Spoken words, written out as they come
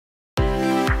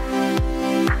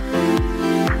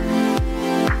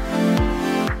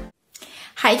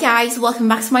Hi guys, welcome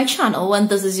back to my channel, and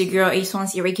this is your girl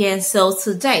Yves here again. So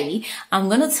today I'm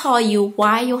gonna tell you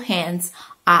why your hands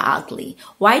are ugly.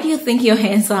 Why do you think your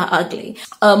hands are ugly?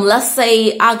 Let's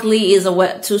say ugly is a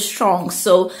word too strong.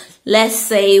 So let's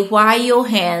say why your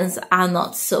hands are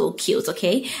not so cute,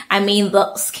 okay? I mean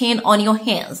the skin on your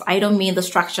hands. I don't mean the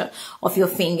structure of your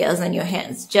fingers and your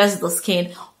hands, just the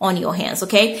skin on your hands,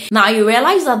 okay? Now you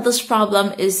realize that this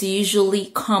problem is usually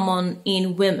common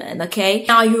in women, okay?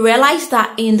 Now you realize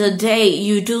that in the day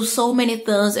you do so many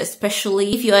things,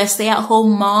 especially if you're a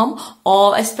stay-at-home mom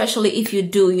or especially if you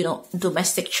do,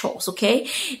 domestic chores, okay?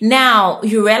 Now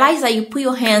you realize that you put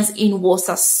your hands in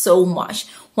water so much.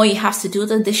 When you have to do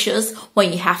the dishes,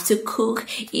 when you have to cook,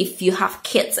 if you have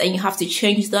kids and you have to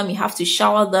change them, you have to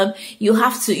shower them, you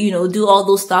have to, do all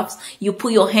those stuff. You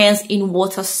put your hands in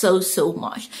water so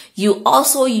much. You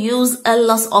also use a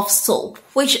lot of soap,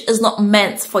 which is not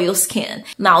meant for your skin.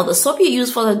 Now, the soap you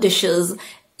use for the dishes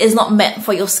is not meant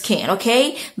for your skin,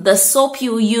 okay? The soap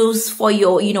you use for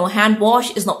your, hand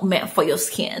wash is not meant for your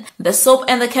skin. The soap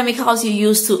and the chemicals you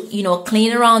use to,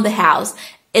 clean around the house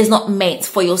is not meant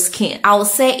for your skin. I would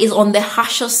say is on the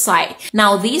harsher side.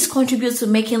 Now, these contribute to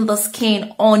making the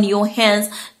skin on your hands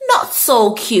not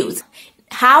so cute.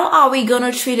 How are we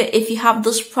gonna treat it if you have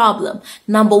this problem?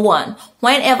 Number one,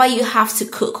 whenever you have to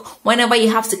cook, whenever you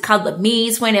have to cut the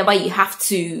meats, whenever you have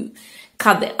to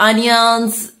cut the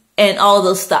onions and all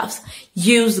those stuff,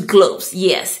 use gloves.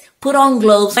 Yes. Put on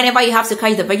gloves. Whenever you have to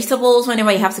cut the vegetables,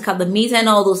 whenever you have to cut the meat and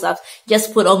all those stuff,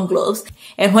 just put on gloves.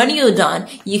 And when you're done,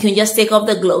 you can just take off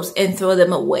the gloves and throw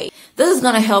them away. This is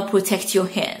going to help protect your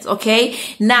hands, okay?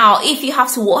 Now, if you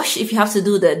have to wash, if you have to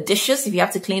do the dishes, if you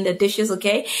have to clean the dishes,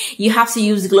 okay? You have to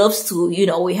use gloves too.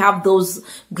 We have those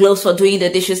gloves for doing the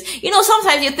dishes.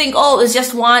 Sometimes you think, oh, it's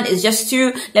just one, it's just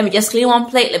two. Let me just clean one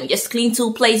plate. Let me just clean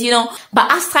two plates,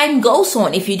 But as time goes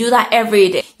on, if you do that every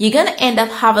day, you're going to end up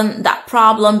having that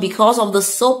problem because of the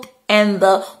soap and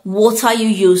the water you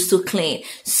use to clean.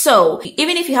 So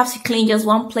even if you have to clean just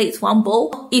one plate, one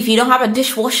bowl, if you don't have a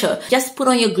dishwasher, just put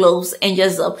on your gloves and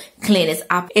just clean it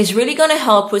up. It's really going to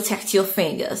help protect your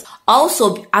fingers.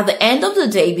 Also, at the end of the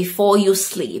day, before you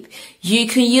sleep, you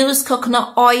can use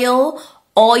coconut oil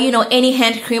or, any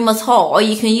hand cream at all, or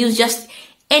you can use just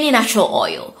any natural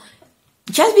oil.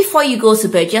 Just before you go to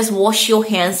bed, just wash your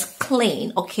hands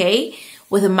clean, okay?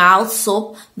 With a mild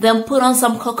soap, then put on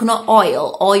some coconut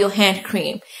oil or your hand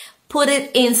cream. Put it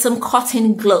in some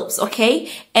cotton gloves, okay?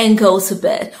 And go to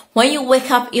bed. When you wake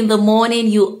up in the morning,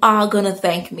 you are gonna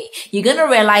thank me. You're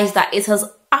gonna realize that it has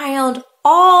ironed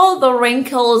all the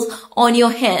wrinkles on your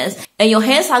hands, and your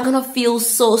hands are gonna feel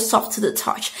so soft to the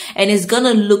touch, and it's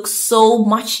gonna look so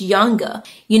much younger.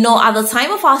 At the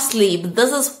time of our sleep,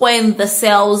 this is when the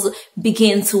cells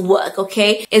begin to work,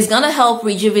 okay? It's gonna help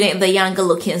rejuvenate the younger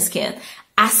looking skin.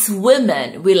 As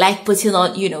women, we like putting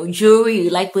on, jewelry, you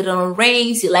like putting on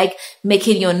rings, you like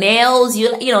making your nails,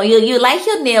 you like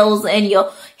your nails and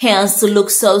your hands to look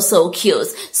so cute.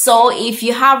 So if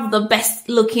you have the best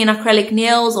looking acrylic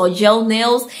nails or gel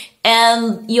nails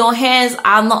and your hands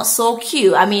are not so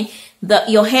cute,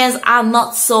 your hands are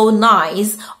not so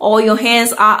nice or your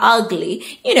hands are ugly,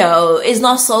 it's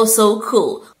not so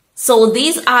cool. So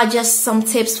these are just some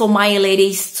tips for my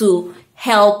ladies to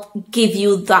help give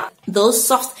you those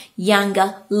soft,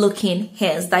 younger looking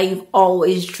hands that you've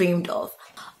always dreamed of.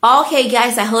 Okay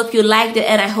guys, I hope you liked it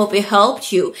and I hope it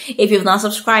helped you. If you've not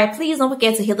subscribed, please don't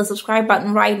forget to hit the subscribe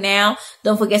button right now.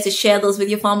 Don't forget to share those with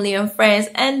your family and friends,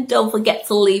 and don't forget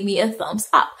to leave me a thumbs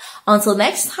up. Until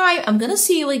next time, I'm gonna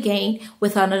see you again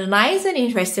with another nice and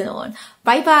interesting one.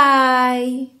 Bye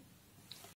bye.